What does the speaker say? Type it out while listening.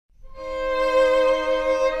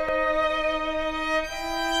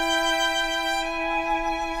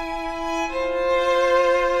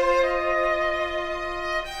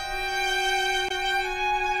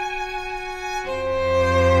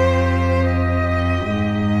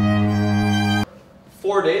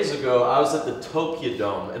4 days ago, I was at the Tokyo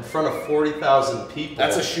Dome in front of 40,000 people.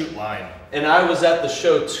 That's a shoot line. And I was at the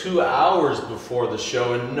show 2 hours before the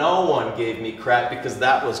show, and no one gave me crap because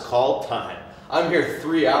that was call time. I'm here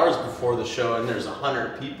 3 hours before the show, and there's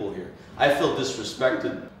 100 people here. I feel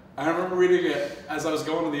disrespected. I remember reading it as I was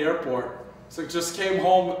going to the airport. It's like, just came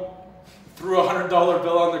home, threw a $100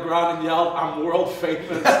 bill on the ground and yelled, "I'm world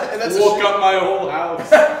famous." And woke up my whole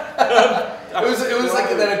house. It was like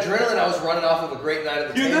that adrenaline I was running off of a great night at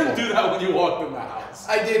the table. You didn't do that when you walked in the house.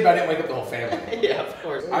 I did, but I didn't wake up the whole family. Yeah, of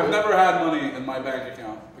course. I've never had money in my bank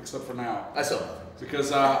account, except for now. I still have.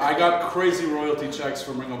 Because I got crazy royalty checks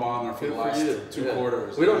from Ring of Honor for the last two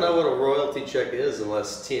quarters. We don't know what a royalty check is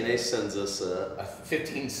unless TNA sends us a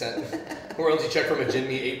 15-cent royalty check from a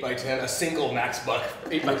Jimmy 8x10, a single max buck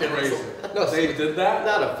 8x10. Crazy. No, they did that?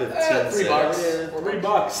 Not a 15 cent. $3. Yeah,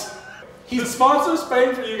 $3. The sponsor's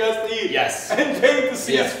paying for you guys to eat. Yes. And paying to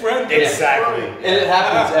see his friend. Exactly. And it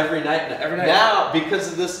happens every night. Every night. Now, because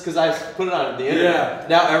of this, because I put it on the internet,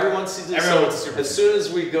 now everyone sees it. So as soon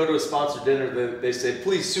as we go to a sponsored dinner, they say,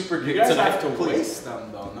 please super kick tonight. You guys tonight. have to waste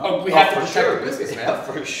them though, no? Oh, we have to protect our business, man. Yeah,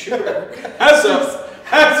 for sure.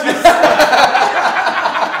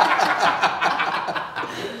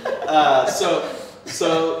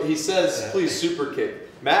 So he says, please super kick.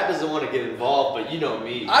 Matt doesn't want to get involved, but you know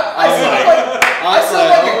me. I sound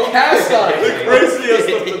like a cast on it. The craziest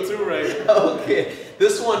of the two right now. Okay,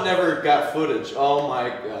 this one never got footage. Oh my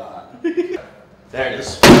god. There it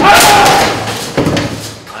is.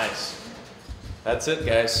 Nice. That's it,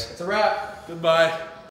 guys. It's a wrap. Goodbye.